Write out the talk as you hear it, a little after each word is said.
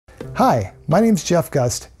Hi, my name's Jeff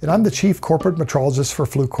Gust, and I'm the Chief Corporate Metrologist for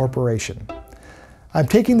Fluke Corporation. I'm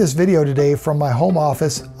taking this video today from my home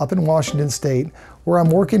office up in Washington State, where I'm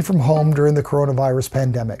working from home during the coronavirus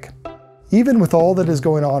pandemic. Even with all that is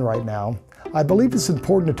going on right now, I believe it's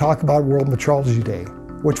important to talk about World Metrology Day,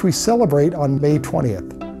 which we celebrate on May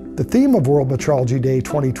 20th. The theme of World Metrology Day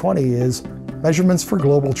 2020 is Measurements for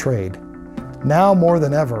Global Trade. Now more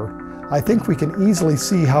than ever, I think we can easily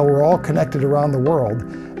see how we're all connected around the world,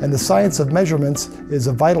 and the science of measurements is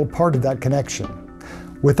a vital part of that connection.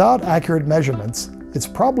 Without accurate measurements, it's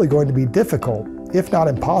probably going to be difficult, if not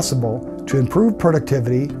impossible, to improve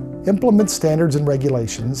productivity, implement standards and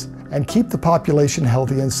regulations, and keep the population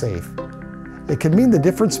healthy and safe. It can mean the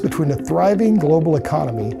difference between a thriving global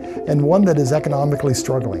economy and one that is economically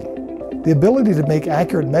struggling. The ability to make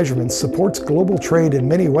accurate measurements supports global trade in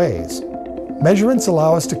many ways. Measurements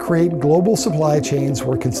allow us to create global supply chains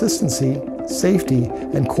where consistency, safety,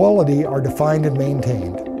 and quality are defined and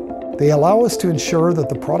maintained. They allow us to ensure that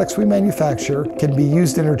the products we manufacture can be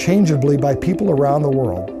used interchangeably by people around the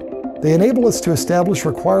world. They enable us to establish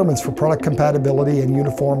requirements for product compatibility and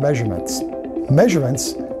uniform measurements.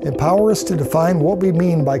 Measurements empower us to define what we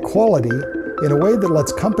mean by quality in a way that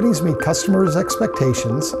lets companies meet customers'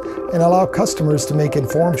 expectations and allow customers to make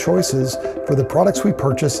informed choices for the products we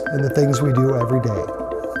purchase and the things we do every day.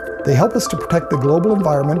 They help us to protect the global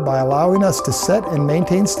environment by allowing us to set and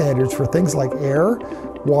maintain standards for things like air,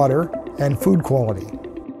 water, and food quality.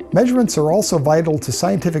 Measurements are also vital to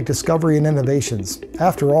scientific discovery and innovations.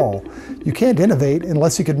 After all, you can't innovate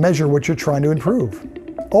unless you can measure what you're trying to improve.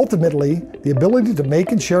 Ultimately, the ability to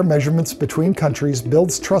make and share measurements between countries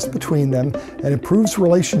builds trust between them and improves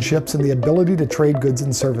relationships and the ability to trade goods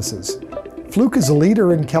and services. Fluke is a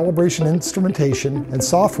leader in calibration instrumentation and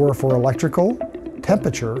software for electrical,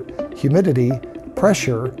 temperature, humidity,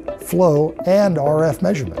 pressure, flow, and RF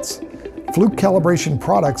measurements. Fluke calibration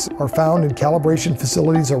products are found in calibration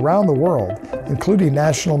facilities around the world, including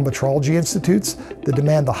national metrology institutes that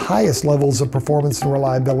demand the highest levels of performance and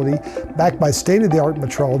reliability, backed by state-of-the-art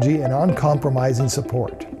metrology and uncompromising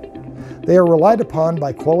support. They are relied upon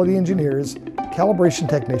by quality engineers, calibration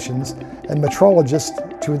technicians, and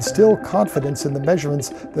metrologists to instill confidence in the measurements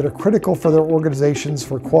that are critical for their organizations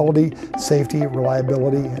for quality, safety,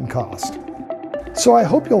 reliability, and cost. So I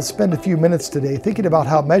hope you'll spend a few minutes today thinking about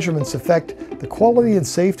how measurements affect the quality and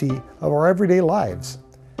safety of our everyday lives.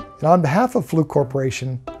 And on behalf of Fluke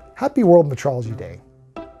Corporation, happy World Metrology Day.